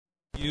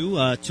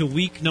you to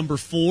week number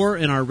 4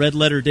 in our Red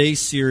Letter Day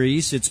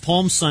series. It's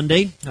Palm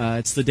Sunday.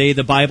 It's the day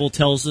the Bible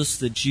tells us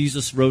that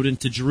Jesus rode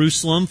into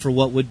Jerusalem for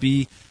what would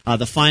be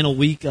the final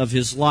week of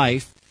his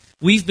life.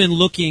 We've been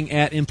looking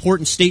at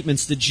important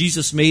statements that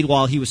Jesus made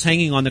while he was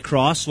hanging on the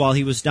cross, while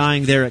he was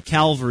dying there at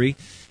Calvary.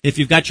 If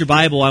you've got your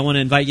Bible, I want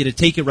to invite you to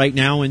take it right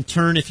now and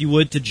turn, if you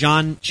would, to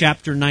John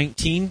chapter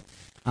 19.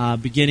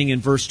 Beginning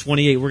in verse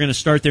 28. We're going to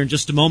start there in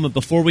just a moment.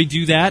 Before we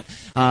do that,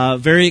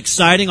 very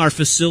exciting. Our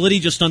facility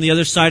just on the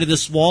other side of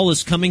this wall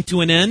is coming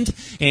to an end,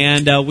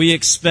 and we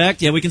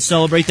expect, we can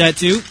celebrate that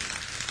too.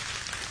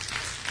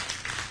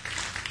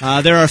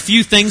 There are a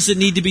few things that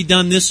need to be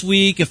done this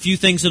week, a few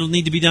things that will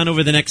need to be done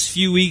over the next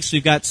few weeks.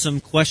 We've got some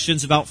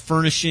questions about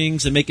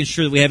furnishings and making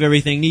sure that we have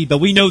everything needed, but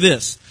we know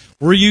this.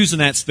 We're using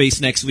that space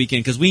next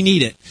weekend because we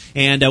need it,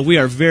 and we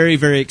are very,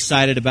 very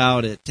excited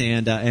about it,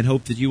 and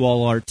hope that you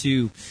all are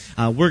too.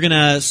 We're going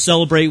to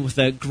celebrate with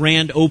a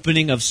grand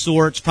opening of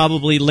sorts,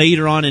 probably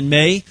later on in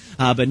May,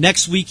 but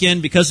next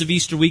weekend, because of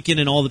Easter weekend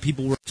and all the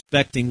people we're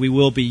expecting, we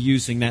will be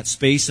using that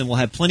space, and we'll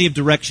have plenty of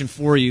direction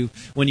for you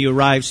when you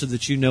arrive so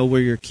that you know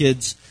where your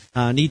kids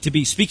need to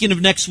be. Speaking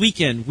of next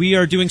weekend, we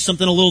are doing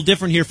something a little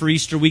different here for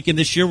Easter weekend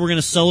this year. We're going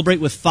to celebrate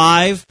with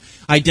 5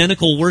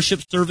 identical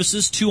worship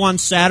services, 2 on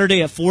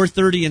Saturday at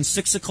 4:30 and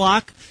 6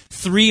 o'clock,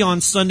 3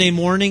 on Sunday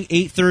morning,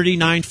 8:30,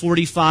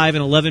 9:45,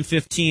 and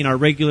 11:15, our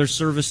regular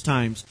service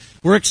times.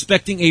 We're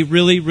expecting a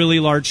really, really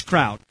large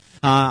crowd.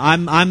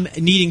 I'm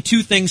needing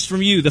 2 things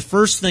from you. The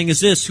first thing is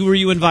this: who are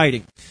you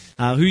inviting?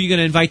 Who are you going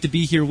to invite to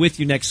be here with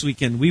you next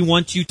weekend? We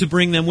want you to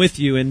bring them with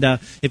you. And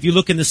if you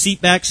look in the seat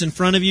backs in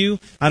front of you,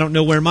 I don't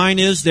know where mine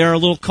is, there are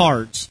little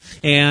cards.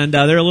 And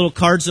there are little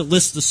cards that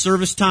list the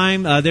service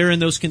time. They're in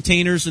those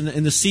containers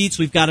in the seats.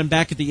 We've got them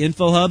back at the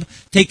Info Hub.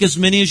 Take as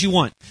many as you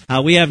want.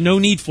 We have no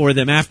need for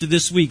them after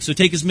this week. So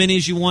take as many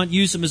as you want.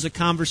 Use them as a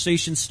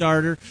conversation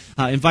starter.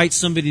 Invite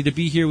somebody to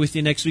be here with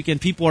you next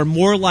weekend. People are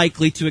more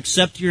likely to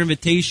accept your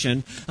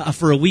invitation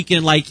for a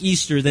weekend like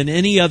Easter than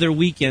any other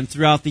weekend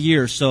throughout the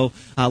year. So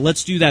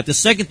let's do that. The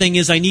second thing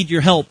is I need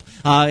your help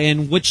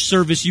in which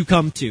service you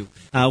come to.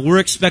 We're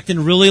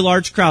expecting really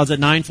large crowds at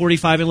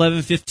 9:45 and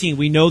 11:15.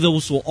 We know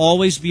those will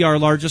always be our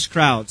largest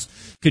crowds.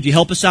 Could you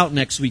help us out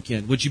next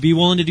weekend? Would you be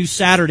willing to do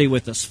Saturday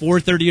with us,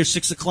 4:30 or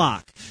 6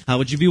 o'clock?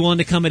 Would you be willing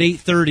to come at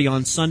 8:30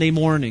 on Sunday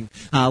morning?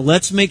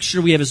 Let's make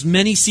sure we have as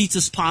many seats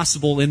as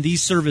possible in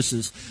these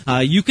services.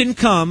 You can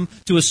come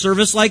to a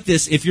service like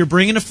this if you're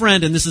bringing a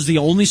friend and this is the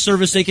only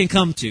service they can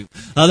come to.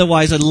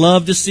 Otherwise, I'd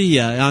love to see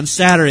you on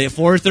Saturday at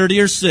 4:30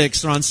 or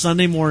 6 or on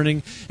Sunday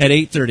morning at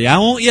 8:30. I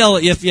won't yell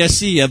at you if I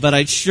see you, but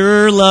I'd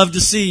sure love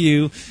to see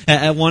you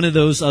at one of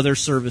those other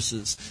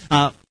services.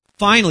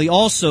 Finally,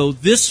 also,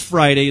 this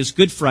Friday is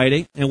Good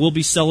Friday, and we'll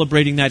be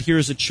celebrating that here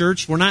as a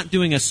church. We're not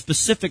doing a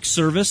specific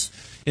service.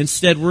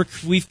 Instead, we're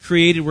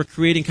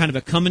creating kind of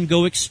a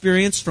come-and-go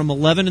experience from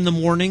 11 in the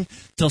morning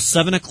till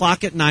 7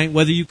 o'clock at night.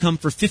 Whether you come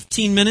for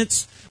 15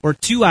 minutes or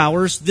 2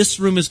 hours, this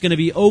room is going to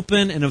be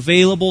open and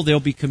available. There'll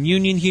be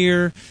communion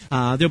here.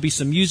 There'll be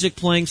some music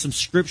playing, some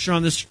scripture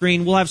on the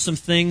screen. We'll have some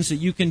things that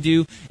you can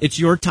do. It's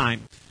your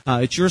time.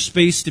 It's your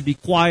space to be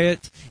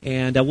quiet,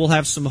 and we'll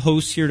have some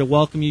hosts here to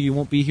welcome you. You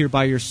won't be here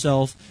by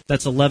yourself.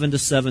 That's 11 to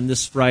 7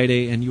 this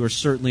Friday, and you are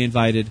certainly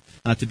invited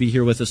to be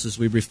here with us as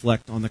we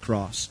reflect on the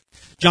cross.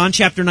 John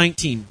chapter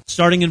 19,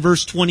 starting in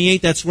verse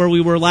 28, that's where we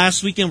were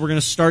last weekend. We're going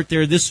to start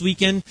there this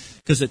weekend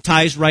because it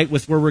ties right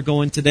with where we're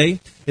going today.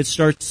 It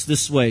starts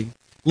this way.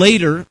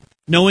 Later,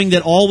 knowing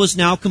that all was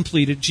now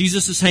completed,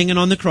 Jesus is hanging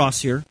on the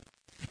cross here,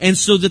 and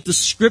so that the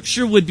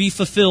scripture would be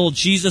fulfilled,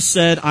 Jesus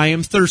said, "I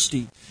am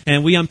thirsty."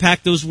 And we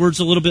unpacked those words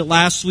a little bit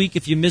last week.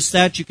 If you missed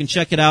that, you can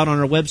check it out on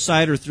our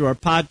website or through our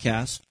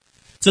podcast.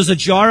 It says a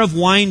jar of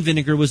wine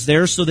vinegar was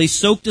there, so they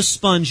soaked a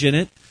sponge in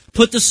it,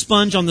 put the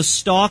sponge on the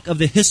stalk of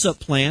the hyssop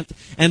plant,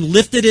 and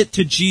lifted it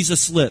to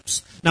Jesus'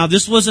 lips. Now,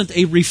 this wasn't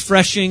a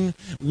refreshing,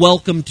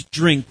 welcomed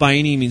drink by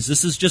any means.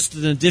 This is just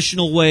an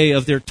additional way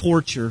of their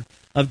torture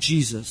of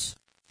Jesus.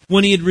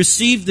 When he had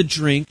received the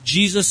drink,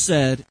 Jesus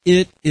said,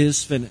 "It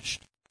is finished."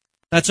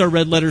 That's our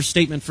red letter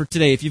statement for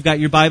today. If you've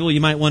got your Bible,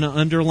 you might want to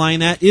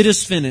underline that. It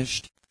is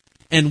finished.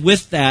 And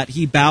with that,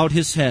 he bowed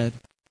his head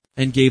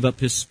and gave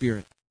up his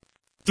spirit.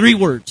 3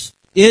 words.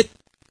 It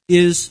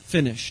is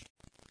finished.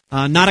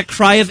 Not a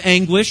cry of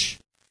anguish,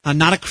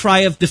 not a cry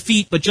of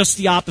defeat, but just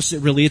the opposite,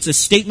 really. It's a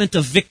statement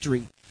of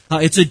victory.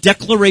 It's a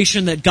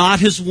declaration that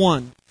God has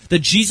won,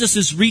 that Jesus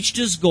has reached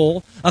his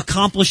goal,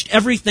 accomplished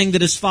everything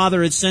that his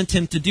Father had sent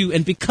him to do,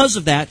 and because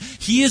of that,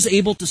 he is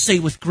able to say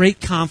with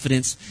great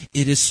confidence,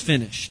 "It is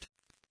finished.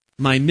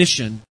 My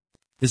mission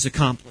is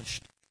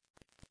accomplished."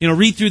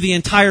 Read through the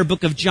entire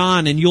book of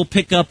John and you'll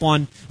pick up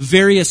on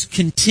various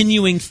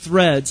continuing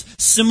threads,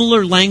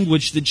 similar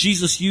language that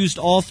Jesus used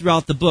all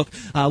throughout the book.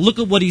 Look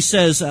at what he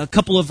says, a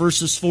couple of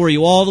verses for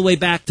you, all the way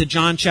back to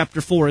John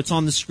chapter 4. It's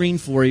on the screen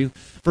for you.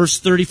 Verse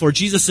 34,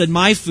 Jesus said,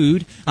 "My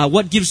food,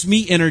 what gives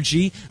me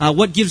energy,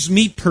 what gives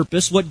me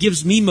purpose, what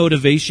gives me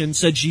motivation,"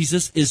 said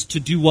Jesus, "is to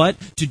do what?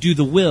 To do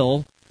the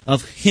will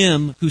of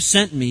him who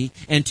sent me,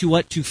 and to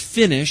what? To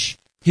finish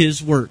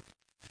his work."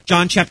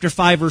 John chapter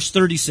 5, verse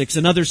 36,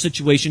 another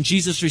situation,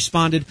 Jesus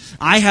responded,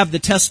 I have the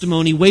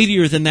testimony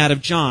weightier than that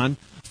of John,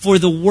 for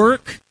the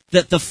work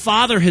that the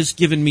Father has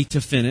given me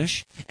to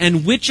finish,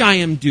 and which I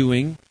am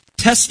doing,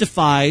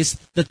 testifies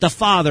that the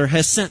Father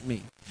has sent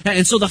me.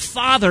 And so the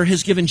Father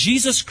has given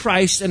Jesus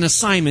Christ an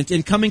assignment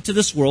in coming to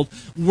this world,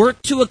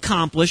 work to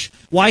accomplish,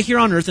 why here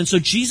on earth. And so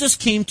Jesus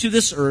came to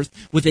this earth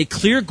with a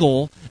clear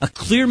goal, a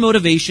clear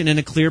motivation, and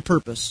a clear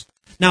purpose.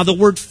 Now the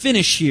word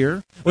finish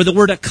here, or the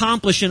word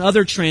accomplish in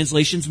other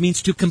translations,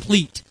 means to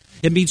complete.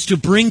 It means to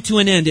bring to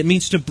an end. It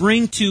means to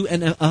bring to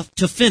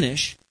to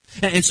finish.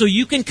 And so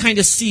you can kind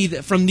of see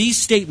that from these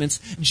statements,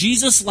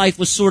 Jesus' life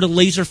was sort of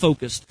laser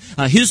focused.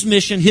 His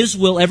mission, his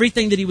will,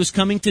 everything that he was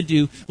coming to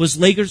do was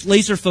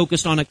laser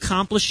focused on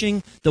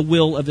accomplishing the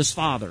will of his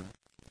Father.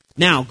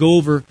 Now, go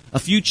over a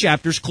few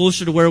chapters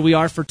closer to where we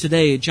are for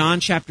today. John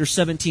chapter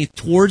 17,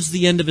 towards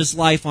the end of his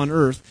life on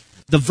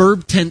earth, the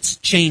verb tense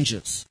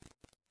changes.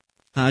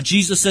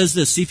 Jesus says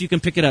this, see if you can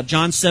pick it up.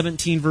 John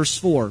 17, verse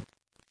 4.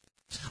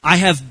 I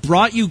have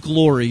brought you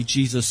glory,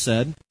 Jesus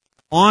said,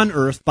 on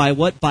earth by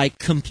what? By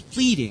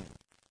completing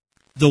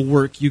the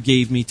work you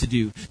gave me to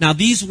do. Now,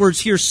 these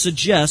words here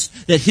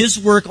suggest that his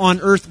work on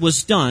earth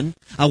was done,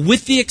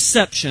 with the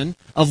exception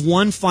of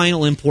one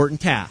final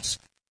important task.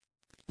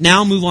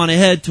 Now move on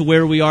ahead to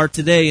where we are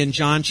today in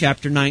John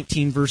chapter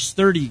 19, verse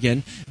 30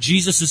 again.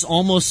 Jesus is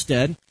almost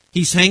dead.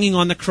 He's hanging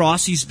on the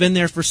cross. He's been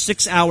there for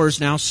 6 hours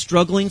now,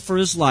 struggling for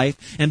his life.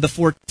 And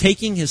before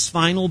taking his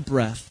final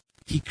breath,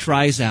 he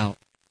cries out,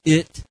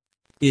 "It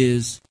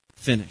is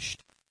finished."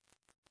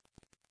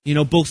 You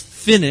know, both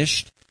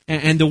finished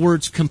and the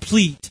words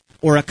complete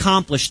or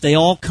accomplished, they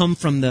all come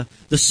from the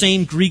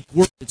same Greek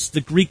word. It's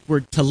the Greek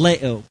word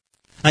teleo.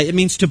 It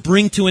means to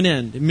bring to an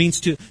end. It means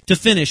to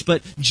finish.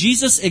 But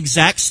Jesus'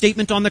 exact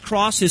statement on the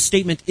cross, his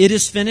statement, "It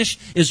is finished,"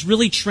 is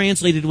really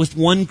translated with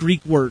one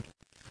Greek word.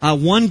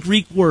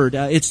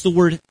 It's the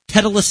word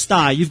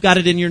tetelestai. You've got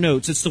it in your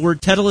notes. It's the word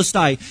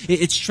tetelestai.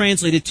 It's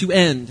translated to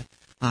end,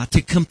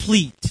 to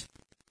complete,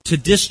 to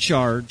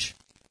discharge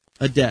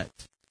a debt.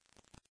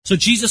 So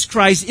Jesus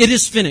cries, "It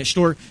is finished,"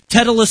 or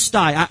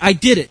tetelestai. I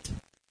did it.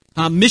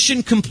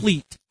 Mission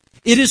complete.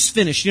 It is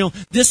finished. You know,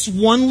 this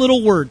one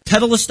little word,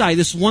 tetelestai,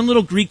 this one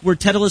little Greek word,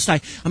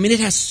 tetelestai, I mean, it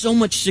has so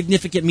much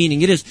significant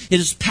meaning. It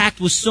is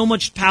packed with so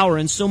much power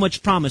and so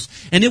much promise.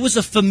 And it was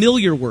a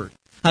familiar word.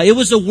 It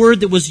was a word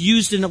that was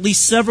used in at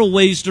least several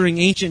ways during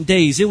ancient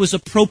days. It was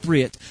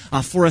appropriate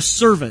for a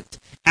servant,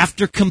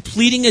 after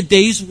completing a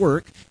day's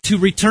work, to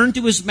return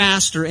to his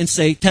master and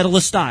say,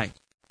 "Tetelestai,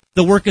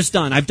 the work is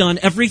done. I've done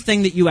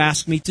everything that you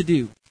asked me to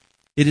do.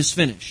 It is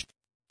finished."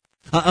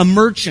 A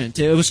merchant,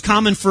 it was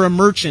common for a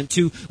merchant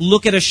to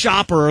look at a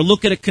shopper or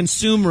look at a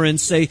consumer and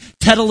say,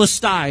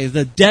 "Tetelestai,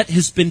 the debt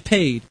has been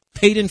paid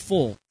in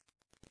full.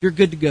 You're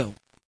good to go."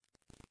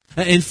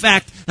 In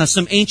fact,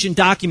 some ancient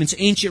documents,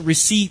 ancient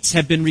receipts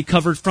have been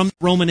recovered from the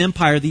Roman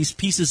Empire, these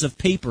pieces of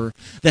paper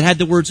that had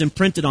the words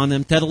imprinted on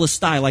them,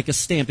 tetelestai, like a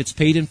stamp. It's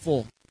paid in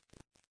full.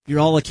 You're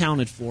all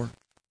accounted for.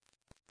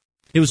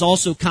 It was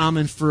also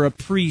common for a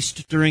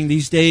priest during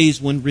these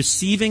days, when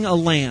receiving a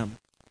lamb,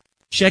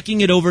 checking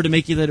it over to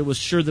make sure that it was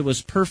sure that it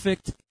was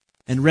perfect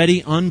and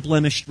ready,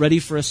 unblemished, ready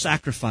for a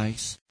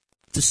sacrifice,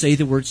 to say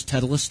the words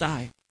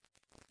tetelestai.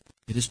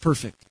 It is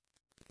perfect.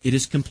 It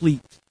is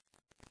complete.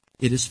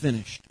 It is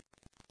finished.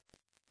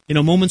 You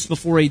know, moments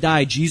before he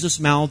died, Jesus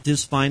mouthed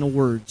his final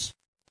words,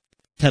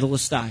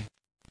 tetelestai.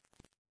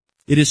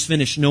 It is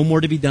finished. No more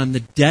to be done.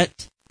 The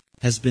debt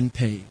has been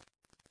paid.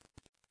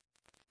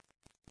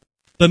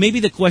 But maybe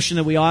the question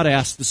that we ought to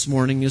ask this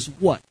morning is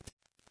what?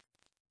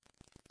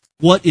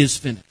 What is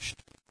finished?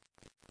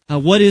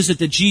 What is it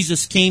that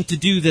Jesus came to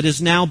do that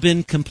has now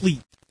been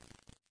complete?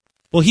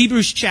 Well,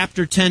 Hebrews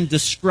chapter 10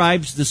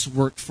 describes this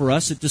work for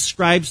us. It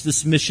describes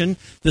this mission,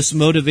 this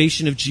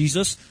motivation of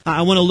Jesus.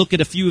 I want to look at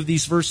a few of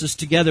these verses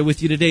together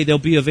with you today. They'll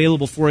be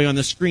available for you on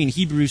the screen.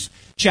 Hebrews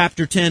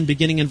chapter 10,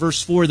 beginning in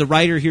verse 4, the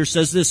writer here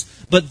says this,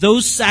 "But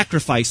those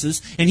sacrifices,"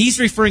 and he's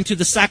referring to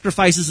the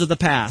sacrifices of the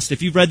past.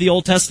 If you've read the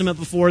Old Testament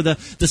before, the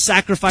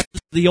sacrifices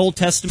of the Old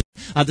Testament,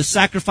 the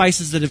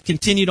sacrifices that have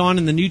continued on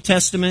in the New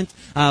Testament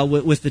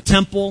with the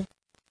temple,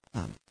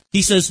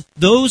 he says,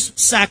 those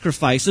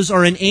sacrifices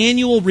are an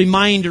annual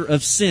reminder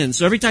of sin.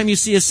 So every time you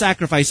see a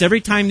sacrifice,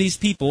 every time these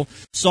people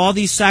saw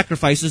these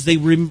sacrifices, they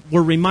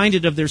were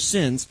reminded of their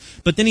sins.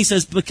 But then he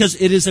says, because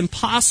it is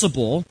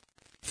impossible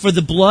for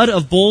the blood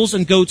of bulls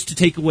and goats to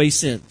take away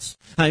sins.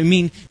 I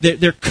mean,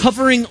 their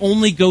covering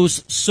only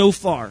goes so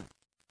far.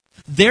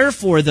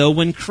 Therefore, though,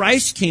 when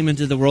Christ came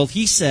into the world,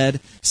 he said,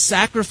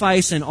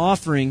 "Sacrifice and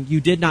offering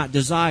you did not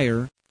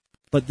desire,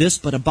 but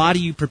a body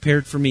you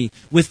prepared for me.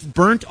 With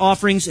burnt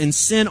offerings and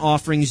sin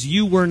offerings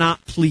you were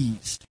not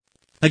pleased."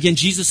 Again,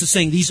 Jesus is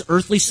saying these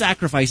earthly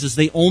sacrifices,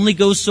 they only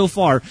go so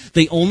far.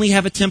 They only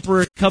have a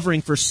temporary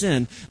covering for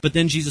sin. But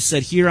then Jesus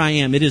said, "Here I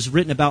am. It is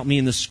written about me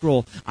in the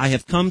scroll. I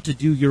have come to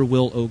do your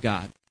will, O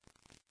God."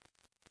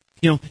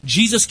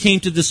 Jesus came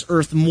to this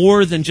earth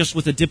more than just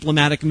with a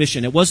diplomatic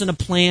mission. It wasn't a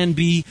plan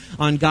B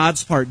on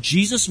God's part.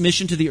 Jesus'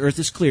 mission to the earth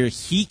is clear.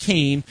 He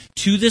came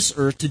to this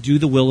earth to do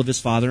the will of his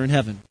Father in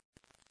heaven.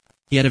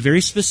 He had a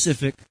very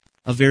specific,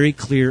 a very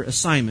clear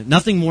assignment.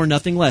 Nothing more,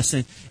 nothing less.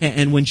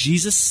 And when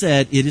Jesus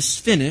said, "It is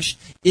finished,"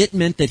 it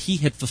meant that he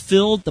had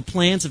fulfilled the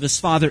plans of his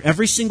Father,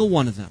 every single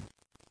one of them.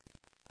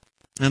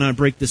 And I'll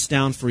break this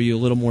down for you a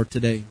little more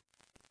today.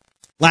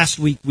 Last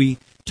week we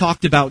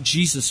talked about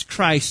Jesus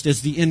Christ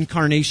as the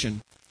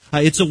incarnation.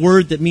 It's a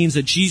word that means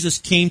that Jesus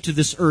came to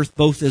this earth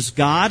both as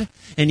God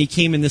and he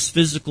came in this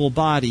physical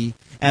body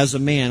as a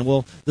man.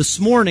 Well, this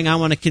morning I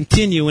want to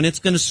continue, and it's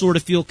going to sort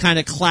of feel kind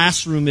of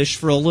classroomish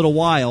for a little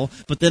while,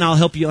 but then I'll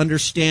help you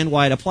understand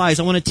why it applies.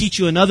 I want to teach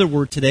you another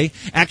word today,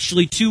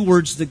 actually two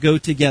words that go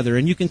together,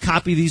 and you can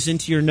copy these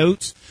into your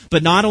notes.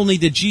 But not only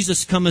did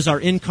Jesus come as our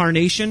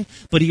incarnation,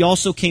 but he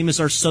also came as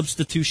our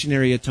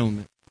substitutionary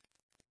atonement.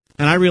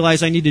 And I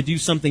realize I need to do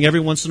something every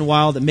once in a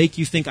while that make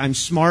you think I'm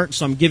smart,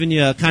 so I'm giving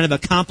you a kind of a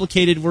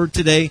complicated word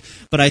today,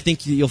 but I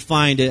think you'll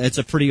find it's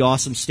a pretty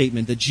awesome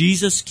statement that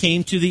Jesus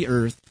came to the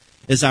earth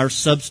as our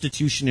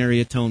substitutionary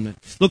atonement.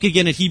 Look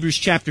again at Hebrews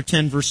chapter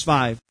 10, verse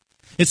 5.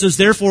 It says,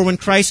 "Therefore, when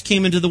Christ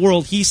came into the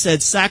world, he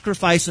said,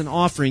 'Sacrifice and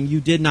offering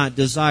you did not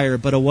desire,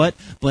 but a what?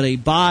 But a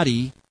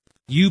body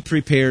you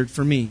prepared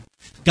for me.'"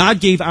 God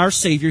gave our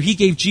Savior, he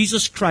gave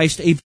Jesus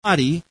Christ a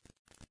body.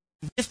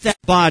 With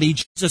that body,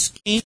 Jesus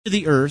came to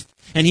the earth,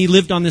 and he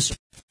lived on this earth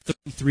for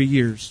 33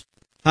 years.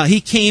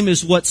 He came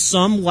as what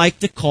some like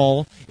to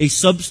call a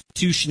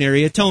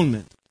substitutionary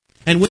atonement.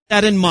 And with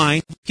that in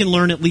mind, we can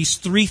learn at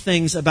least two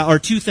things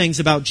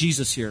about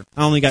Jesus here.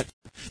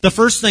 The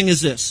first thing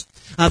is this,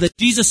 that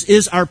Jesus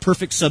is our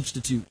perfect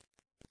substitute.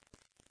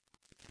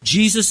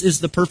 Jesus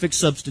is the perfect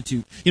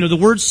substitute. The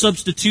word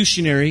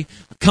substitutionary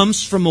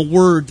comes from a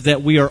word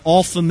that we are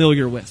all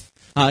familiar with.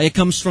 It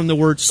comes from the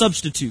word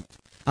substitute.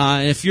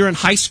 If you're in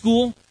high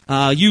school,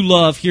 you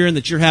love hearing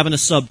that you're having a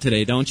sub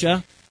today, don't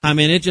you? I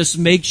mean, it just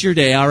makes your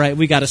day. All right,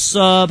 we got a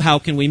sub. How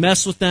can we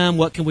mess with them?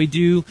 What can we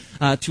do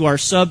to our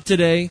sub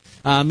today?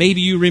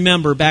 Maybe you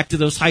remember back to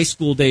those high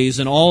school days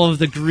and all of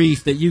the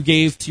grief that you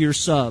gave to your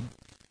sub.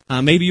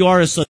 Maybe you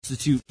are a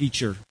substitute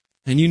teacher,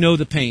 and you know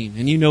the pain,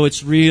 and you know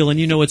it's real, and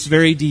you know it's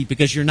very deep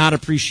because you're not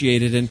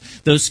appreciated, and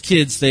those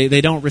kids,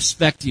 they don't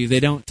respect you. They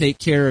don't take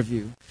care of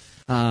you.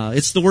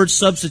 It's the word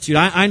substitute.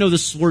 I know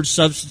this word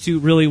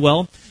substitute really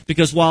well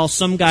because while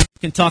some guys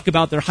can talk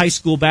about their high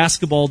school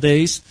basketball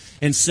days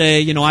and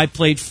say, I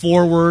played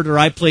forward or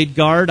I played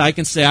guard, I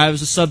can say I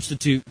was a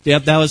substitute.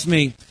 Yep, that was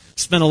me.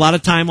 Spent a lot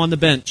of time on the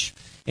bench.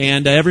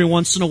 And every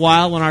once in a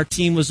while when our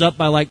team was up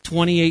by like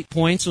 28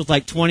 points with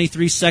like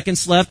 23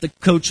 seconds left, the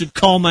coach would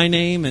call my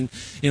name and,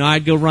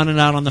 I'd go running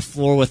out on the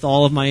floor with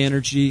all of my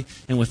energy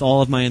and with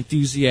all of my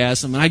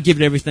enthusiasm. And I'd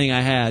give it everything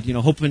I had,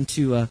 hoping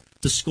to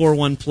score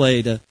one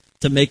play to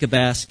make a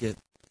basket.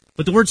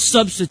 But the word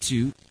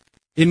substitute,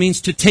 it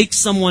means to take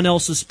someone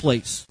else's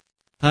place.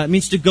 It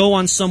means to go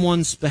on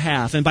someone's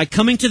behalf. And by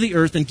coming to the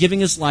earth and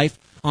giving his life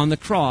on the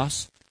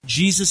cross,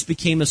 Jesus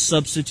became a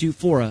substitute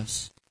for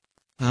us.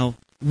 Now,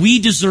 we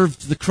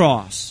deserved the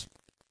cross.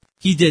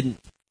 He didn't.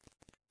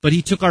 But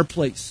he took our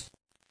place.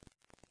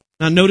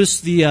 Now notice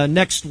the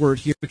next word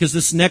here, because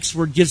this next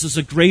word gives us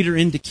a greater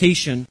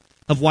indication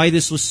of why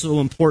this was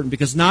so important.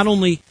 Because not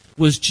only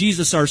was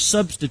Jesus our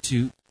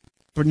substitute,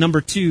 but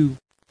number two,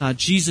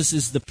 Jesus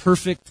is the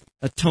perfect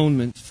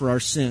atonement for our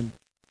sin.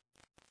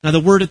 Now the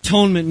word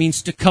atonement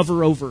means to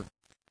cover over.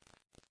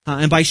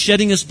 And by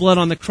shedding his blood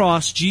on the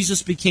cross,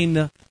 Jesus became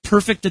the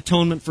perfect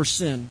atonement for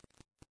sin.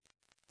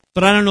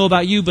 But I don't know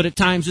about you, but at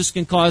times this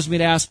can cause me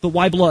to ask, but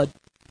why blood?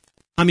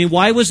 I mean,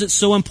 why was it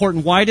so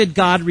important? Why did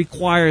God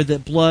require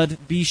that blood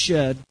be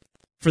shed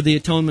for the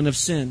atonement of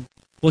sin?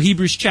 Well,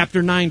 Hebrews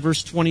chapter 9,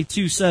 verse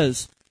 22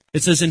 says,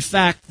 in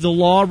fact, the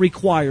law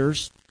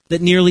requires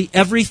that nearly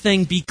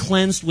everything be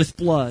cleansed with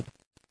blood,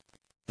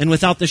 and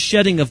without the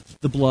shedding of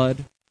the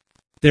blood,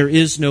 there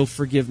is no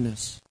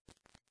forgiveness.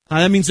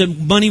 That means that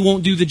money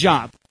won't do the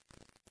job.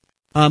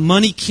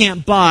 Money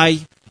can't buy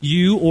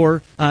you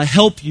or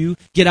help you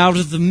get out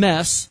of the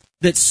mess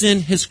that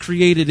sin has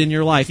created in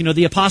your life.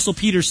 The Apostle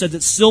Peter said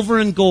that silver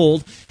and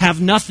gold have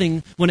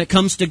nothing when it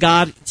comes to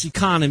God's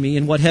economy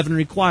and what heaven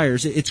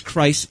requires. It's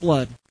Christ's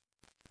blood.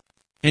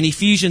 And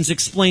Ephesians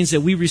explains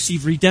that we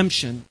receive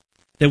redemption,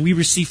 that we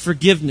receive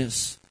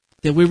forgiveness,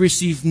 that we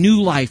receive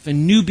new life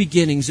and new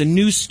beginnings and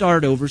new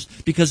start-overs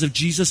because of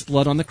Jesus'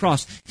 blood on the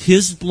cross.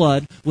 His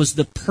blood was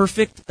the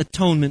perfect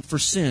atonement for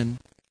sin.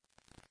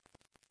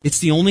 It's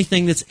the only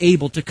thing that's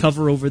able to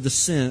cover over the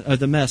sin or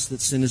the mess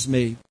that sin has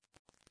made.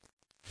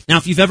 Now,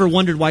 if you've ever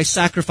wondered why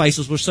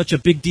sacrifices were such a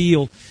big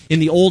deal in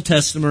the Old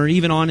Testament or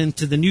even on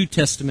into the New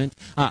Testament,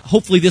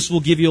 hopefully this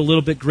will give you a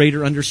little bit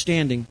greater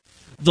understanding.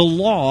 The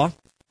law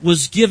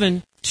was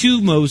given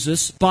to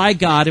Moses by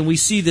God, and we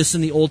see this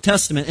in the Old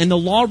Testament, and the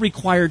law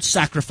required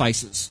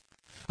sacrifices.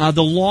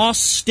 the law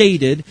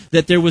stated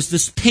that there was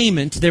this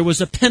payment, there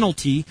was a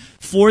penalty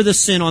for the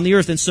sin on the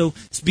earth. And so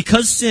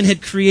because sin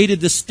had created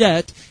this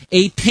debt,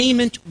 a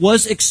payment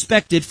was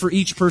expected for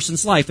each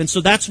person's life. And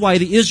so that's why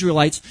the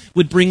Israelites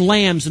would bring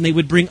lambs and they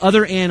would bring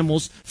other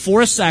animals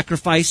for a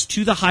sacrifice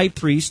to the high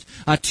priest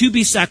to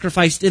be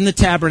sacrificed in the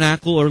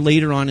tabernacle or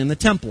later on in the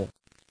temple.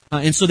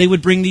 And so they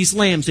would bring these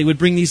lambs. They would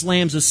bring these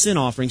lambs as sin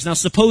offerings. Now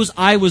suppose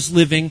I was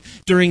living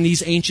during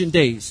these ancient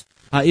days.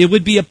 It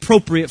would be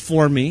appropriate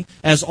for me,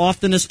 as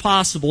often as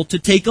possible, to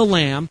take a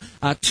lamb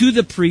to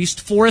the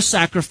priest for a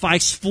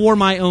sacrifice for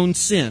my own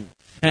sin.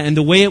 And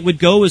the way it would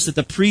go is that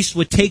the priest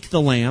would take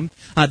the lamb,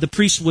 the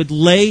priest would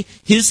lay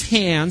his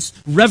hands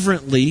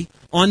reverently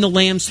on the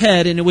lamb's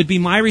head, and it would be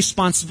my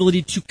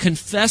responsibility to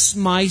confess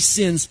my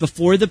sins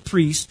before the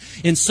priest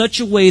in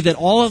such a way that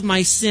all of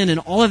my sin and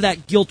all of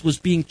that guilt was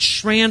being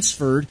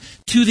transferred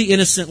to the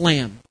innocent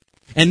lamb.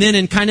 And then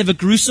in kind of a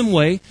gruesome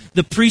way,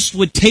 the priest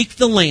would take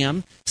the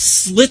lamb,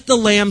 slit the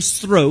lamb's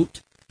throat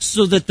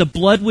so that the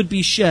blood would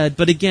be shed,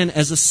 but again,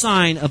 as a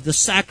sign of the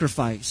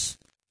sacrifice,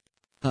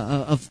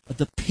 of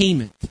the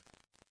payment.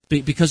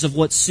 Because of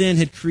what sin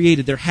had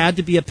created, there had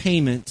to be a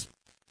payment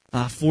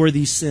for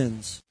these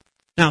sins.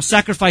 Now,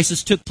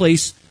 sacrifices took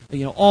place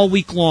all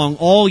week long,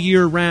 all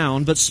year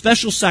round, but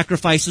special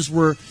sacrifices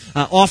were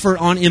offered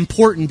on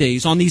important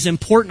days, on these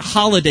important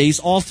holidays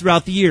all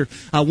throughout the year.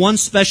 One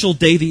special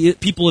day the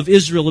people of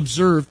Israel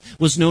observed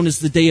was known as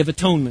the Day of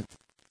Atonement.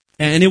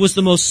 And it was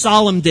the most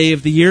solemn day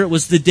of the year. It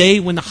was the day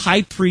when the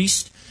high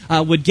priest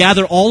would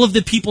gather all of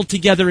the people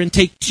together and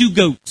take 2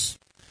 goats.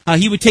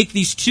 He would take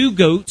these 2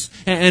 goats,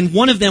 and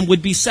one of them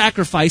would be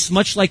sacrificed,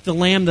 much like the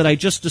lamb that I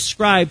just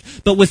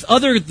described. But with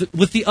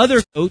the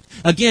other goat,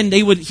 again,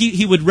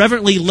 he would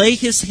reverently lay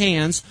his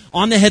hands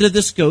on the head of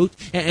this goat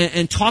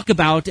and talk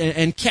about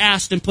and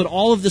cast and put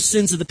all of the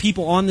sins of the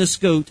people on this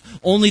goat,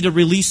 only to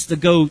release the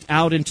goat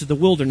out into the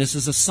wilderness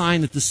as a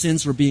sign that the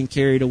sins were being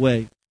carried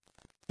away.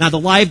 Now, the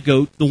live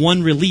goat, the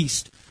one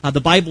released,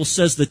 the Bible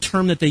says the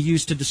term that they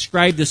use to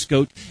describe this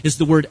goat is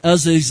the word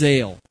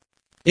Azazel.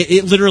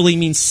 It literally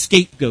means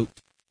scapegoat.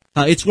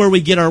 It's where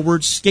we get our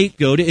word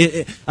scapegoat.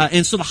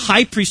 And so the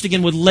high priest,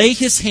 again, would lay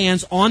his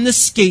hands on the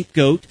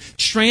scapegoat,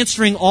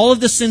 transferring all of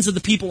the sins of the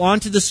people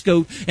onto this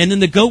goat, and then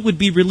the goat would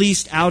be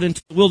released out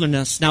into the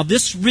wilderness. Now,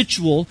 this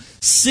ritual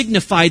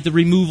signified the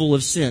removal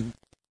of sin.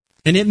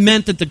 And it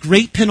meant that the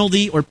great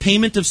penalty or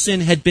payment of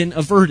sin had been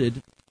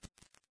averted,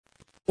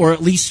 or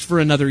at least for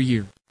another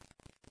year.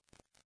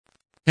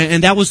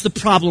 And that was the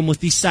problem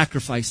with these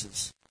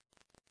sacrifices,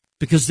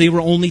 because they were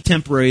only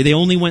temporary. They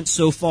only went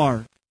so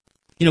far.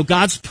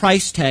 God's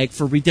price tag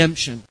for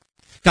redemption,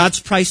 God's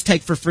price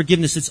tag for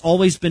forgiveness, it's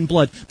always been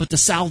blood. But the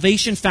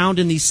salvation found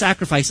in these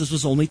sacrifices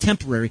was only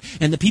temporary.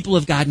 And the people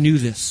of God knew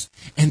this.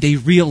 And they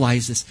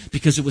realized this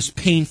because it was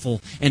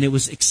painful and it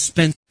was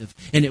expensive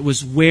and it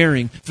was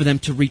wearing for them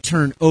to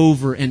return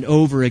over and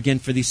over again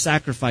for these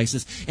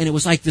sacrifices. And it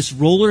was like this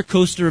roller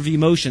coaster of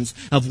emotions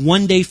of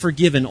one day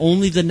forgiven,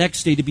 only the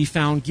next day to be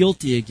found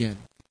guilty again.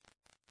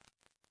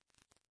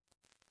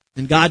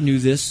 And God knew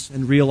this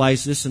and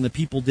realized this, and the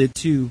people did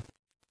too.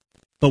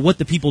 But what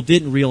the people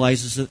didn't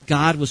realize is that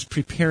God was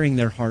preparing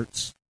their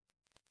hearts.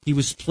 He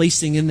was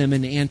placing in them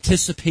an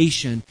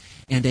anticipation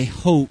and a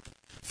hope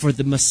for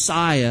the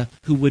Messiah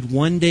who would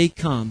one day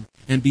come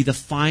and be the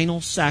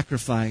final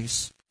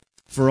sacrifice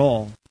for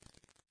all.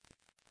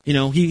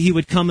 He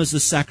would come as the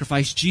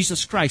sacrifice,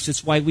 Jesus Christ.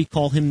 It's why we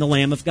call him the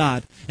Lamb of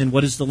God. And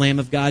what does the Lamb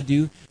of God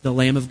do? The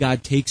Lamb of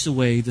God takes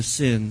away the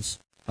sins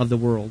of the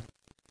world.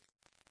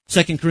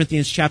 2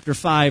 Corinthians chapter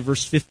 5,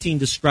 verse 15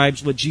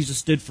 describes what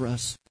Jesus did for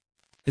us.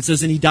 It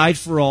says, "And he died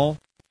for all,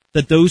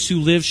 that those who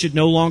live should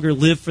no longer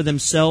live for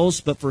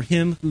themselves, but for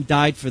him who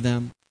died for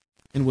them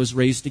and was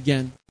raised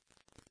again."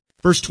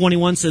 Verse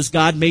 21 says,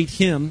 "God made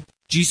him,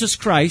 Jesus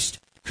Christ,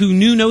 who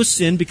knew no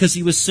sin because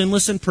he was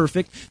sinless and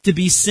perfect, to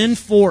be sin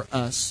for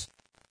us,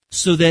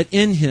 so that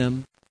in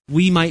him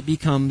we might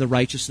become the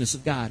righteousness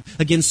of God."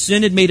 Again,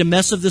 sin had made a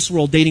mess of this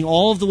world, dating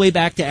all of the way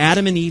back to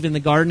Adam and Eve in the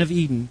Garden of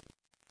Eden.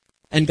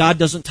 And God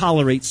doesn't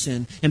tolerate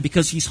sin. And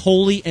because he's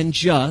holy and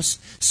just,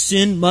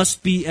 sin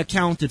must be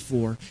accounted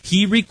for.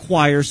 He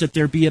requires that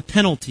there be a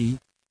penalty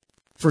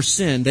for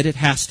sin, that it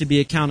has to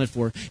be accounted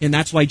for. And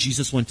that's why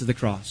Jesus went to the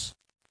cross.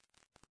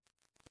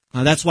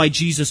 That's why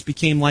Jesus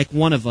became like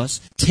one of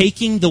us,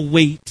 taking the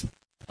weight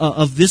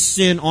of this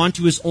sin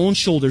onto his own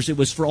shoulders. It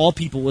was for all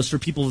people. It was for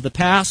people of the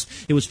past.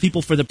 It was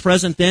people for the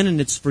present then, and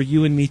it's for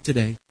you and me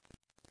today.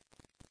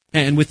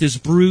 And with his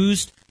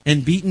bruised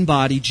and beaten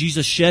body,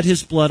 Jesus shed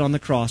his blood on the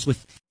cross.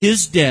 With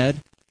his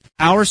death,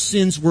 our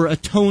sins were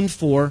atoned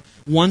for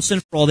once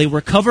and for all. They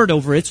were covered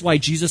over. It's why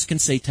Jesus can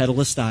say,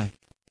 "Tetelestai."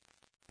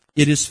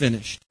 It is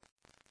finished.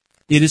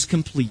 It is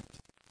complete.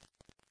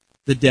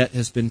 The debt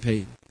has been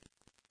paid.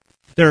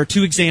 There are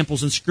 2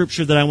 examples in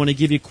Scripture that I want to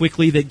give you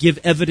quickly that give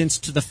evidence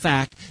to the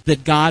fact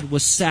that God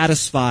was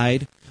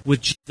satisfied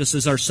with Jesus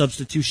as our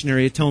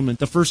substitutionary atonement.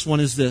 The first one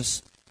is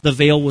this: the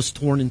veil was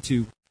torn in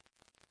 2.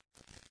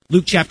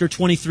 Luke chapter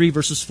 23,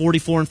 verses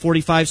 44 and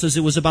 45 says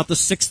it was about the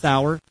 6th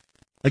hour.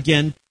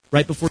 Again,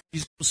 right before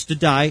Jesus was to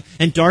die,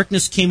 and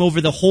darkness came over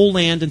the whole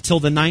land until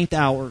the 9th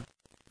hour,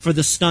 for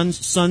the sun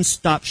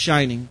stopped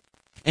shining.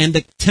 And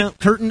the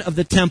curtain of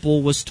the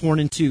temple was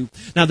torn in two.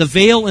 Now the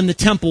veil in the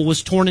temple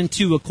was torn in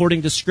two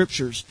according to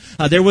Scriptures.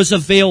 There was a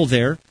veil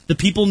there. The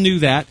people knew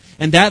that.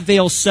 And that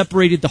veil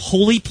separated the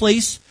holy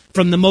place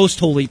from the most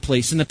holy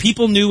place. And the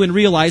people knew and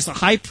realized, the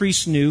high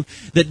priest knew,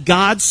 that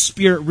God's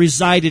Spirit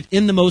resided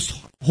in the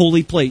most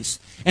holy place.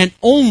 And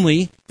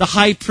only the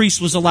high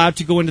priest was allowed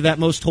to go into that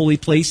most holy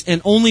place,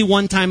 and only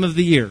one time of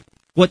the year.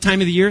 What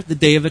time of the year? The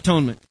Day of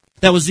Atonement.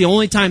 That was the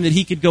only time that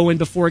he could go in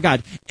before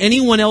God.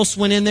 Anyone else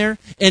went in there,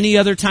 any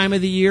other time of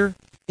the year,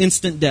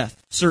 instant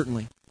death,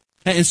 certainly.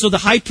 And so the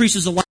high priest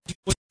is allowed to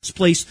go to this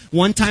place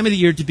one time of the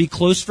year to be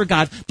close for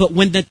God. But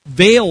when the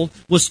veil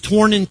was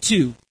torn in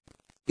two,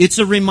 it's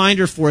a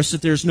reminder for us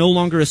that there's no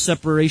longer a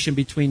separation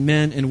between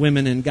men and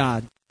women and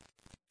God.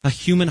 A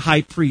human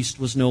high priest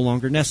was no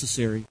longer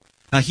necessary.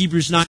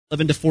 Hebrews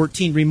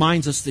 9:11-14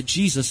 reminds us that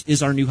Jesus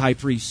is our new high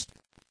priest.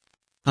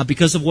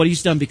 Because of what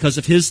he's done, because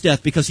of his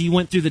death, because he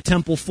went through the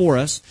temple for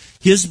us,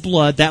 his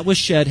blood that was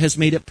shed has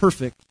made it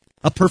perfect,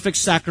 a perfect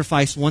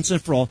sacrifice once and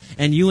for all,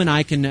 and you and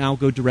I can now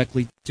go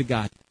directly to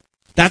God.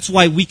 That's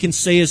why we can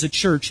say as a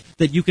church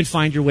that you can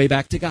find your way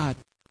back to God,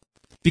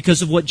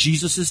 because of what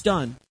Jesus has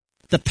done,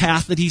 the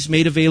path that he's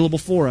made available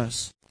for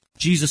us.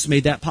 Jesus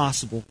made that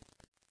possible.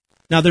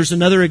 Now there's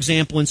another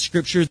example in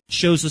Scripture that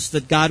shows us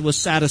that God was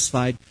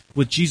satisfied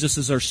with Jesus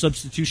as our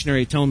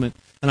substitutionary atonement,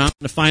 and I'm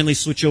going to finally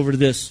switch over to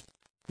this.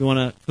 You want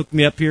to hook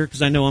me up here?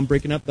 Because I know I'm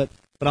breaking up, but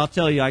I'll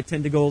tell you, I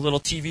tend to go a little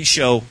TV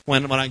show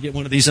when I get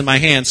one of these in my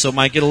hand, so it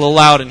might get a little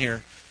loud in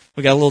here.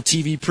 We got a little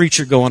TV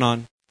preacher going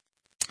on.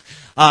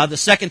 The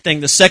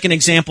second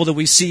example that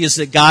we see is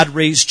that God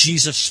raised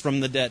Jesus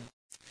from the dead.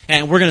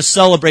 And we're going to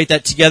celebrate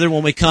that together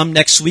when we come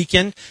next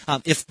weekend.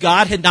 If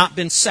God had not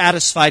been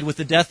satisfied with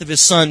the death of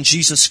his Son,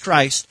 Jesus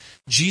Christ,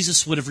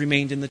 Jesus would have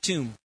remained in the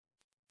tomb.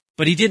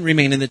 But he didn't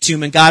remain in the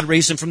tomb, and God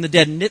raised him from the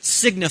dead, and it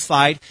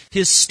signified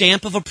his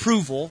stamp of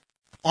approval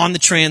on the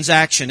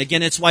transaction.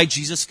 Again, it's why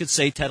Jesus could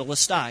say,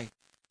 Tetelestai.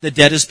 The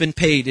debt has been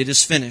paid. It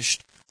is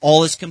finished.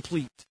 All is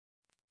complete.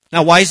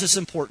 Now, why is this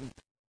important?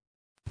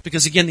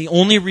 Because, again, the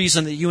only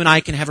reason that you and I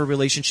can have a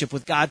relationship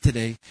with God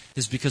today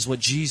is because what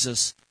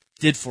Jesus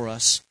did for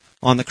us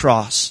on the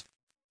cross.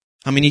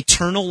 I mean,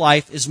 eternal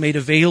life is made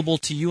available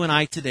to you and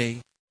I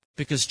today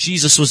because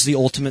Jesus was the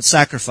ultimate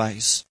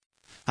sacrifice.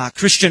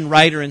 Christian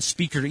writer and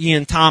speaker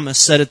Ian Thomas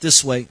said it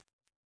this way: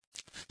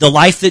 the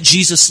life that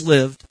Jesus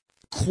lived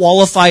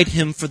qualified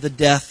him for the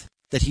death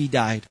that he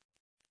died.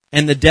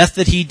 And the death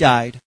that he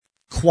died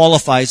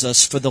qualifies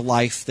us for the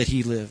life that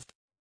he lived.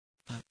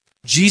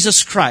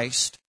 Jesus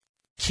Christ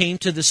came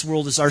to this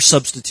world as our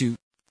substitute.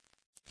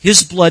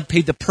 His blood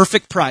paid the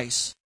perfect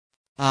price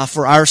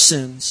for our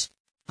sins.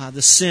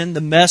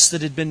 The mess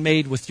that had been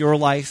made with your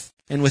life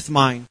and with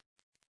mine.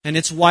 And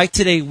it's why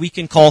today we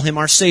can call him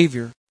our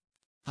Savior.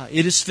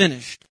 It is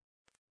finished.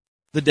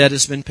 The debt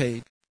has been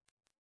paid.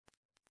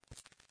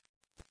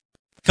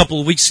 A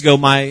couple of weeks ago,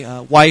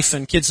 my wife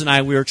and kids and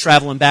I, we were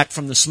traveling back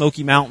from the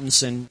Smoky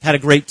Mountains and had a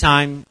great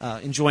time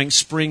enjoying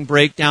spring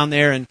break down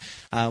there. And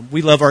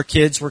we love our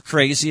kids. We're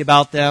crazy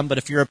about them. But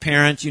if you're a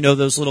parent, you know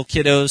those little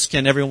kiddos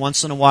can every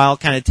once in a while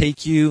kind of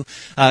take you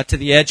to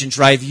the edge and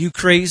drive you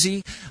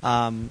crazy.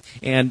 And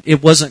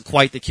it wasn't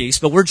quite the case.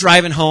 But we're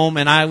driving home,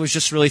 and I was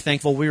just really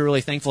thankful. We were really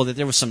thankful that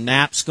there was some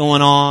naps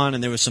going on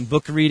and there was some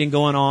book reading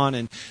going on.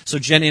 And so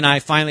Jenny and I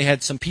finally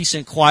had some peace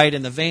and quiet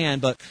in the van.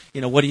 But,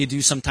 you know, what do you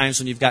do sometimes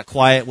when you've got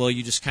quiet? Well,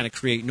 you just kind of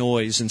create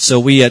noise. And so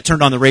we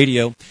turned on the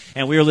radio,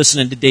 and we were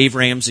listening to Dave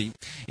Ramsey.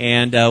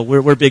 And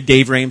we're big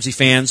Dave Ramsey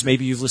fans.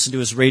 Maybe you've listened to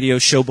his radio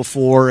show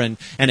before. And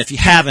if you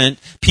haven't,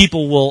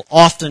 people will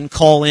often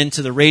call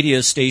into the radio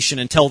station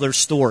and tell their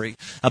story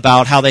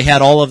about how they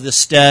had all of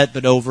this debt,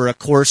 but over a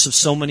course of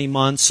so many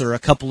months or a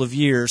couple of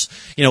years,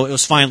 you know, it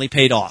was finally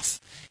paid off.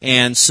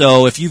 And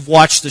so if you've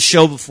watched the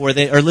show before,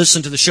 or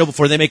listened to the show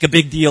before, they make a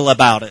big deal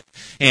about it.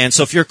 And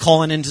so if you're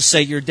calling in to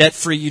say you're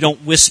debt-free, you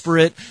don't whisper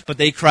it, but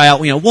they cry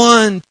out,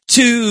 1,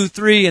 2,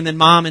 3, and then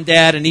mom and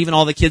dad and even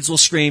all the kids will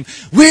scream,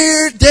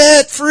 "We're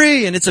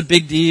debt-free!" And it's a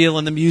big deal,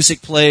 and the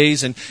music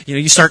plays, and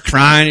you start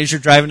crying as you're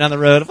driving down the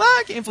road.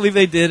 I can't believe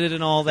they did it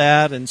and all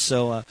that. And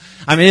so,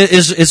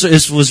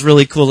 it was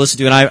really cool to listen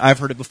to, and I've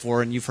heard it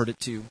before, and you've heard it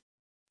too.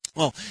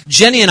 Well,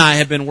 Jenny and I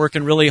have been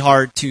working really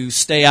hard to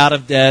stay out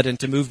of debt and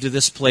to move to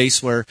this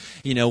place where,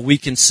 we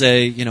can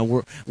say,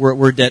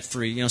 we're debt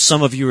free.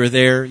 Some of you are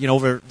there,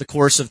 over the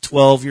course of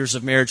 12 years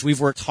of marriage.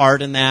 We've worked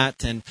hard in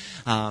that, and,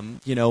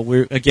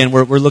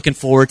 we're looking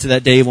forward to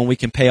that day when we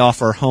can pay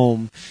off our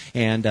home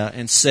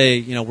and say,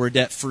 we're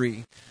debt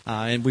free.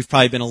 And we've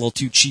probably been a little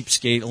too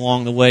cheapskate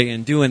along the way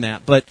in doing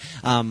that. But,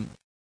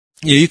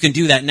 you can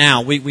do that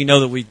now. We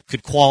know that we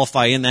could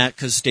qualify in that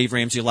because Dave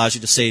Ramsey allows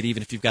you to say it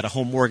even if you've got a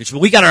home mortgage.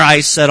 But we got our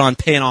eyes set on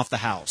paying off the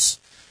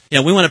house.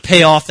 We want to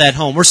pay off that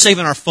home. We're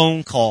saving our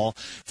phone call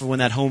for when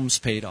that home's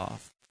paid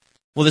off.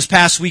 Well, this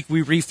past week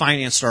we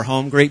refinanced our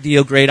home. Great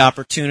deal, great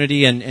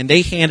opportunity. And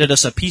they handed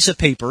us a piece of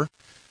paper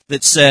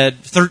that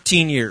said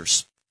 13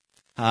 years.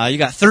 You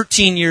got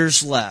 13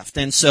 years left.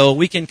 And so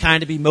we can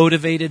kind of be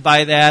motivated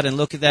by that and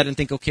look at that and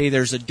think, okay,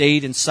 there's a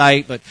date in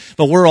sight, but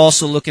we're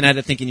also looking at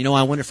it thinking,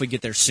 I wonder if we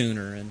get there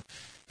sooner.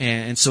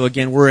 And so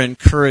again, we're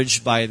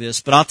encouraged by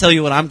this. But I'll tell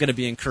you what I'm going to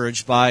be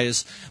encouraged by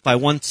is by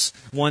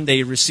one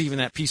day receiving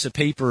that piece of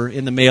paper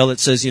in the mail that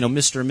says,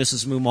 Mr. and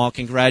Mrs. Moomaw,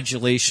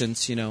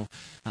 congratulations,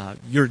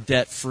 you're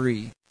debt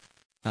free.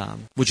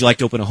 Would you like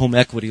to open a home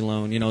equity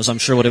loan? As I'm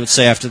sure what it would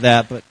say after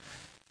that. But,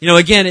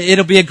 again,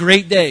 it'll be a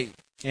great day.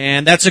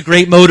 And that's a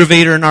great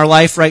motivator in our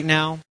life right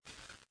now.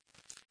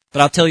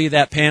 But I'll tell you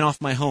that paying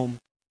off my home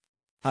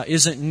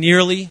isn't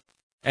nearly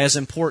as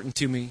important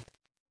to me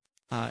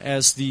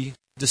as the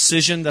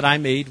decision that I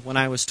made when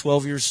I was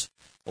 12 years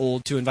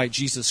old to invite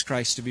Jesus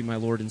Christ to be my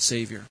Lord and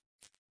Savior.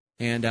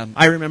 And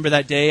I remember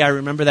that day. I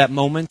remember that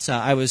moment.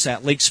 I was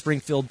at Lake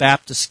Springfield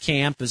Baptist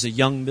Camp as a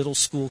young middle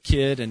school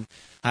kid, and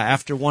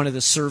after one of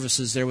the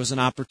services, there was an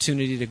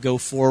opportunity to go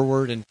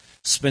forward and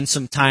spend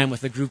some time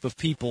with a group of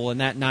people. And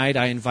that night,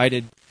 I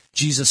invited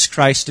Jesus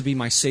Christ to be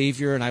my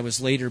Savior, and I was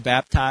later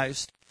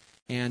baptized.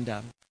 And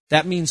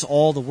that means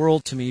all the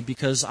world to me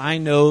because I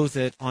know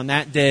that on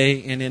that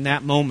day and in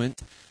that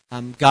moment,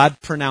 God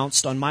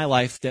pronounced on my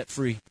life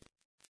debt-free.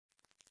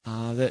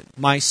 That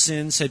my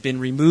sins had been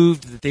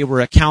removed, that they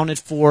were accounted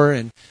for,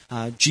 and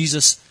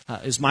Jesus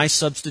is my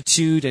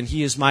substitute, and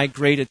He is my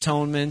great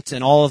atonement,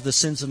 and all of the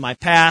sins of my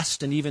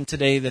past, and even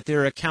today, that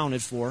they're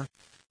accounted for.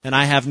 And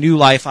I have new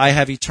life, I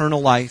have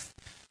eternal life,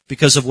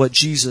 because of what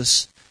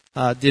Jesus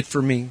did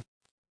for me.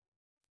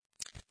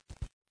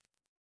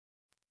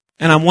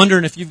 And I'm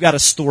wondering if you've got a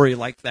story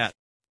like that.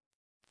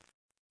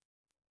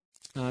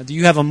 Do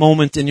you have a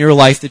moment in your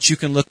life that you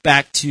can look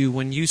back to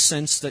when you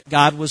sensed that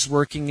God was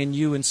working in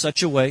you in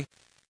such a way,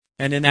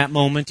 and in that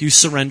moment you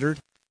surrendered,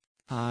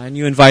 and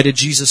you invited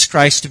Jesus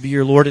Christ to be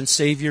your Lord and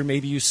Savior?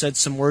 Maybe you said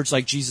some words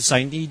like, Jesus,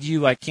 I need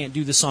you. I can't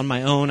do this on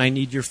my own. I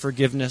need your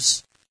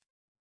forgiveness.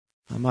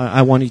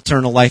 I want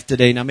eternal life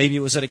today. Now, maybe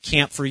it was at a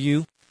camp for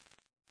you.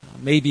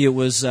 Maybe it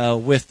was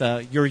with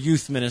your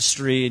youth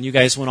ministry, and you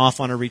guys went off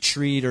on a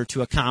retreat or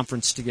to a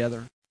conference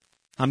together.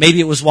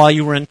 Maybe it was while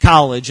you were in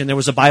college and there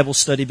was a Bible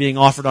study being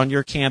offered on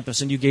your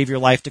campus and you gave your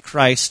life to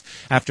Christ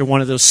after one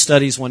of those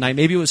studies one night.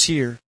 Maybe it was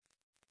here,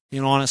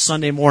 on a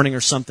Sunday morning or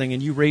something,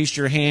 and you raised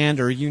your hand,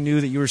 or you knew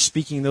that you were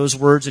speaking those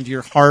words into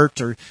your heart,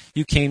 or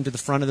you came to the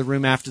front of the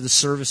room after the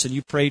service and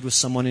you prayed with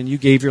someone and you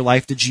gave your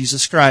life to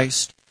Jesus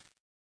Christ.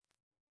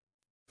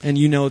 And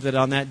you know that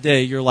on that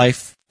day your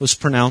life was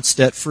pronounced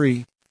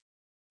debt-free.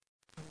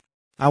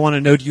 I want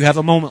to know, do you have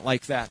a moment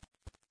like that?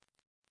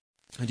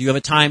 Do you have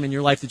a time in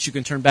your life that you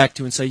can turn back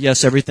to and say,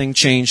 yes, everything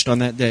changed on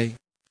that day?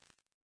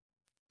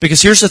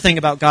 Because here's the thing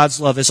about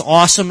God's love. As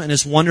awesome and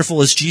as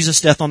wonderful as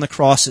Jesus' death on the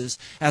cross is,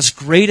 as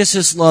great as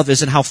His love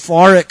is and how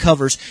far it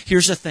covers,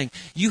 here's the thing.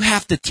 You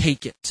have to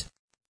take it.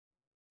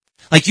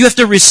 Like, you have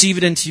to receive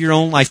it into your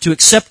own life, to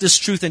accept this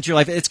truth into your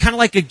life. It's kind of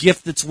like a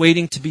gift that's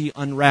waiting to be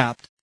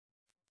unwrapped.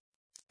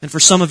 And for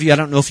some of you, I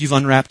don't know if you've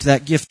unwrapped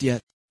that gift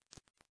yet.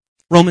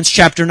 Romans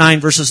chapter 9,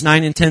 verses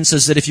 9 and 10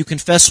 says that if you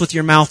confess with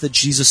your mouth that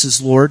Jesus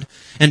is Lord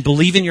and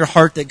believe in your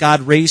heart that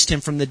God raised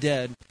Him from the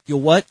dead,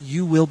 you'll what?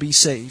 You will be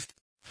saved.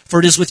 For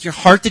it is with your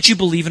heart that you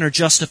believe and are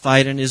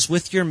justified, and it is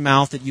with your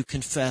mouth that you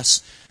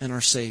confess and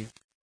are saved.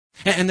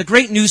 And the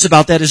great news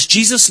about that is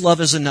Jesus' love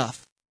is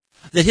enough.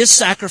 That His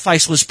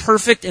sacrifice was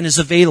perfect and is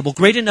available,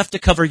 great enough to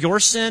cover your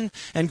sin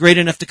and great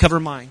enough to cover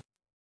mine.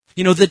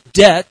 The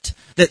debt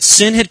that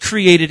sin had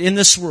created in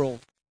this world,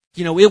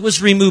 it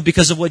was removed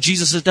because of what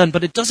Jesus has done,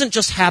 but it doesn't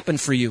just happen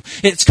for you.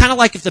 It's kind of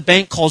like if the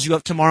bank calls you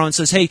up tomorrow and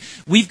says, hey,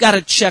 we've got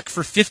a check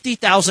for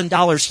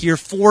 $50,000 here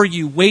for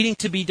you waiting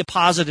to be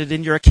deposited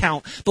in your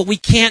account, but we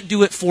can't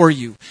do it for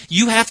you.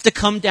 You have to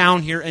come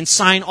down here and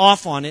sign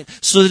off on it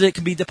so that it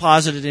can be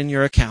deposited in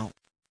your account.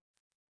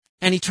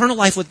 And eternal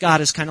life with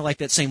God is kind of like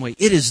that same way.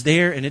 It is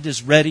there and it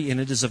is ready and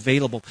it is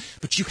available,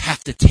 but you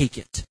have to take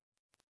it.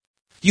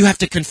 You have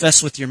to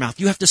confess with your mouth.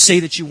 You have to say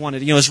that you want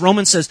it. As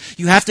Romans says,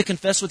 you have to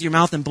confess with your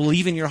mouth and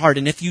believe in your heart.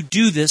 And if you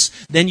do this,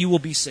 then you will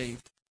be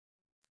saved.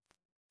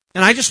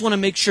 And I just want to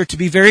make sure to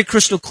be very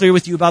crystal clear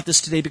with you about this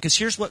today, because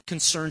here's what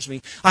concerns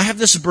me. I have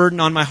this burden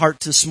on my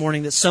heart this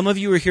morning that some of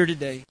you are here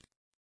today,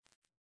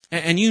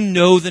 and you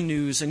know the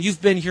news, and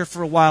you've been here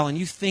for a while, and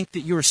you think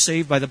that you are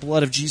saved by the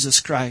blood of Jesus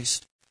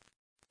Christ.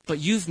 But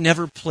you've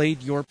never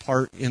played your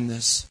part in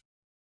this.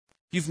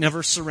 You've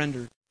never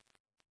surrendered.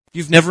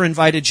 You've never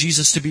invited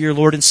Jesus to be your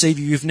Lord and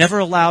Savior. You've never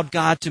allowed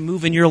God to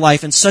move in your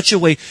life in such a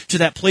way to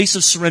that place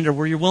of surrender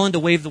where you're willing to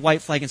wave the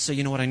white flag and say,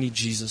 you know what, I need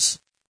Jesus.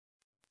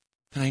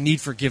 And I need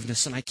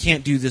forgiveness, and I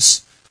can't do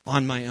this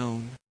on my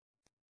own.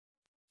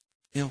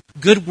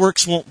 Good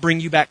works won't bring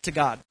you back to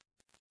God.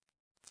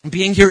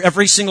 Being here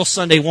every single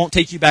Sunday won't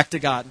take you back to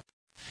God.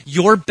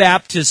 Your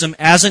baptism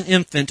as an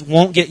infant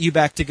won't get you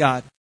back to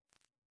God.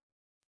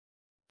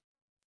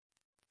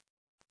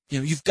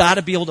 You've got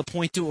to be able to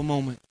point to a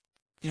moment,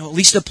 at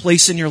least a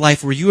place in your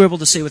life where you were able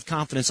to say with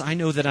confidence, I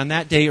know that on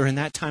that day or in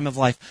that time of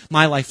life,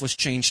 my life was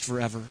changed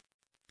forever.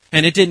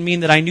 And it didn't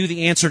mean that I knew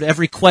the answer to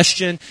every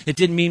question. It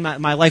didn't mean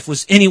my life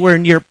was anywhere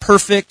near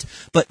perfect.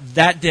 But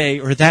that day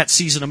or that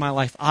season of my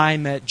life, I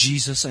met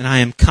Jesus, and I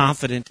am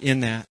confident in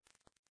that.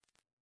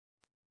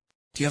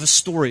 Do you have a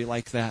story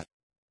like that?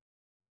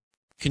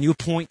 Can you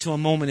point to a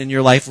moment in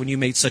your life when you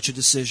made such a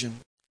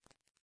decision?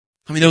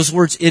 I mean, those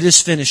words, "it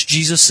is finished,"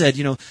 Jesus said,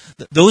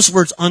 those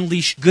words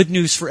unleash good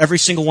news for every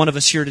single one of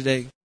us here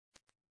today.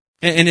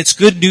 And it's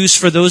good news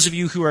for those of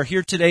you who are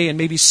here today and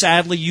maybe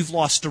sadly you've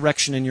lost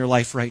direction in your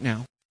life right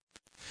now.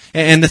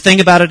 And the thing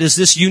about it is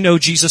this: you know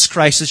Jesus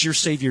Christ as your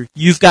Savior.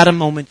 You've got a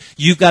moment,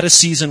 you've got a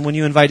season when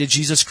you invited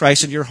Jesus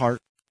Christ into your heart.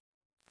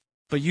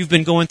 But you've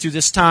been going through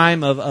this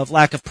time of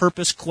lack of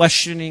purpose,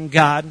 questioning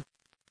God,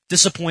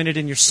 disappointed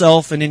in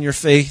yourself and in your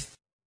faith.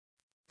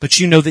 But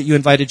you know that you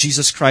invited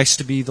Jesus Christ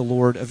to be the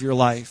Lord of your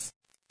life.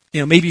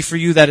 Maybe for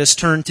you that has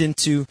turned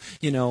into,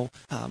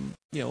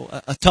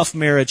 a tough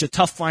marriage, a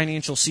tough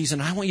financial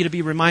season. I want you to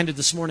be reminded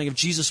this morning of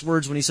Jesus'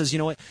 words when He says,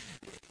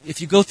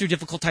 if you go through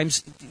difficult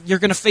times, you're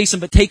going to face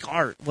them, but take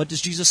heart. What does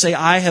Jesus say?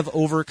 I have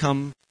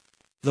overcome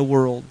the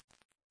world.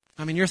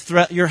 I mean,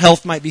 your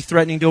health might be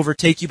threatening to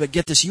overtake you, but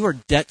get this, you are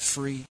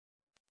debt-free.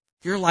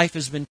 Your life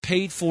has been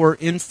paid for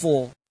in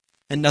full,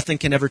 and nothing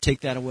can ever take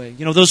that away.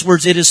 Those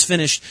words, "it is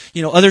finished."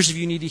 Others of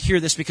you need to hear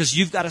this because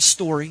you've got a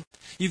story.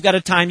 You've got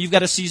a time, you've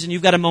got a season,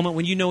 you've got a moment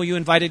when you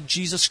invited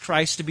Jesus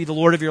Christ to be the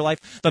Lord of your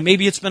life. But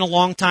maybe it's been a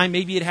long time,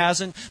 maybe it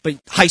hasn't, but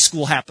high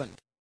school happened.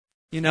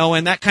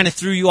 And that kind of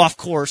threw you off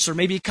course. Or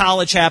maybe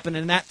college happened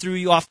and that threw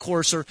you off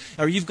course. Or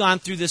you've gone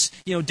through this,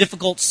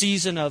 difficult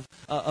season of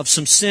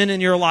some sin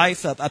in your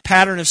life, a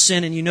pattern of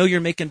sin, and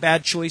you're making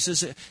bad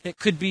choices. It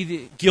could be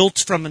the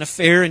guilt from an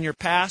affair in your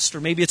past,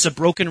 or maybe it's a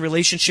broken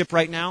relationship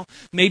right now.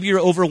 Maybe you're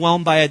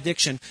overwhelmed by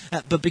addiction.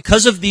 But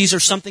because of these or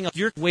something of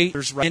your weight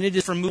is right, and it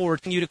is from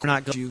you to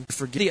not go. You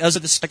forget the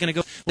other second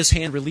ago, this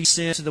hand release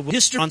into the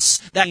history on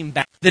that came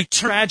back. They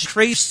tragic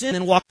crave sin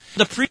and walk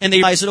the pre, and they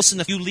realize it'll sin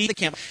if you leave the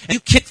camp. And you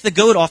kick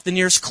the goat off the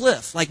nearest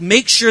cliff.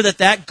 Make sure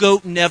that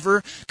goat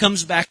never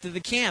comes back to the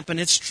camp. And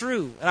it's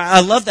true.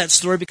 I love that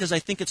story because I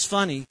think it's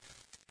funny.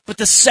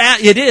 But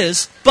it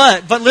is.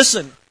 But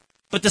listen.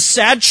 But the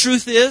sad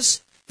truth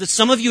is that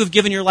some of you have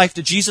given your life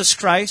to Jesus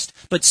Christ,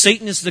 but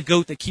Satan is the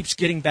goat that keeps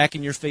getting back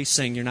in your face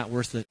saying you're not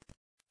worth it.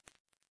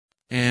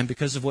 And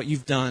because of what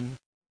you've done,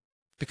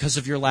 because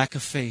of your lack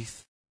of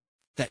faith,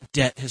 that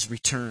debt has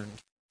returned.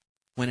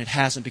 When it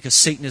hasn't, because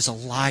Satan is a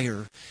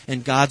liar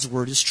and God's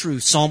word is true.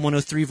 Psalm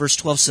 103 verse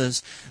 12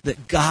 says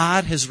that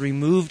God has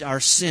removed our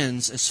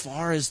sins as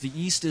far as the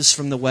east is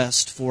from the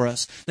west for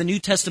us. The New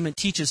Testament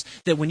teaches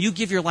that when you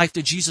give your life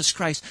to Jesus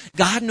Christ,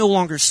 God no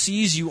longer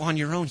sees you on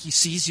your own. He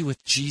sees you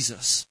with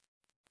Jesus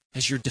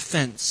as your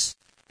defense,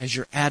 as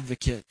your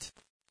advocate.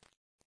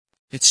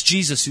 It's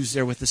Jesus who's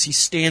there with us. He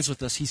stands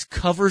with us. He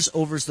covers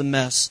over the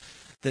mess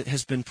that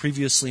has been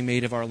previously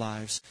made of our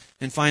lives.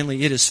 And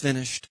finally, it is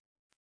finished.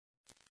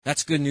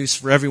 That's good news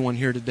for everyone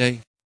here today.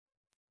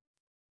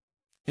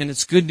 And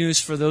it's good news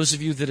for those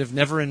of you that have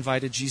never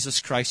invited Jesus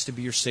Christ to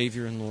be your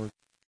Savior and Lord.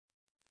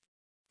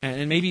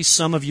 And maybe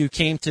some of you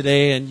came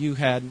today and you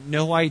had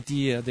no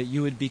idea that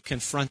you would be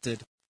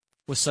confronted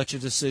with such a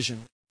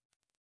decision.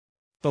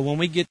 But when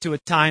we get to a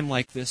time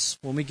like this,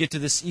 when we get to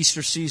this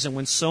Easter season,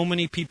 when so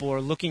many people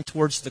are looking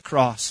towards the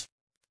cross,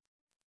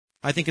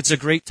 I think it's a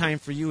great time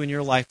for you in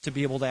your life to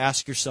be able to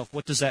ask yourself,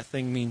 what does that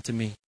thing mean to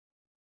me?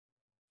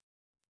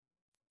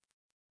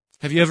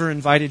 Have you ever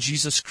invited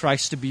Jesus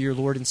Christ to be your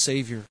Lord and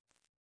Savior?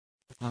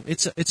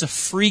 It's a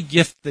free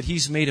gift that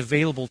He's made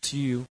available to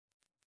you.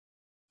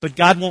 But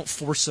God won't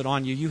force it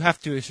on you. You have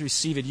to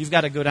receive it. You've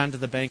got to go down to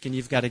the bank and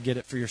you've got to get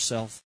it for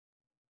yourself.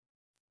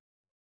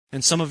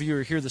 And some of you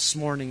are here this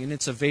morning and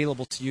it's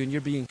available to you and you're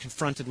being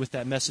confronted with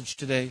that message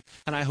today.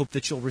 And I hope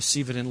that you'll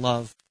receive it in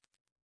love.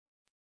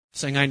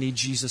 Saying, I need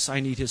Jesus.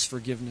 I need His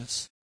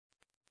forgiveness.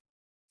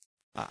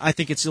 I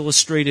think it's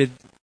illustrated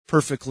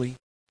perfectly,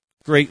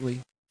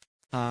 greatly.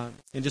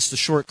 In just a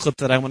short clip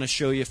that I want to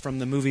show you from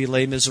the movie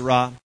Les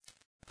Miserables.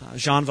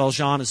 Jean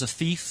Valjean is a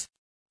thief,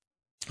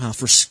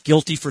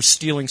 guilty for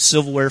stealing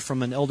silverware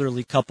from an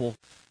elderly couple,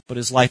 but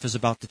his life is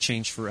about to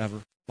change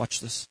forever. Watch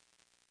this.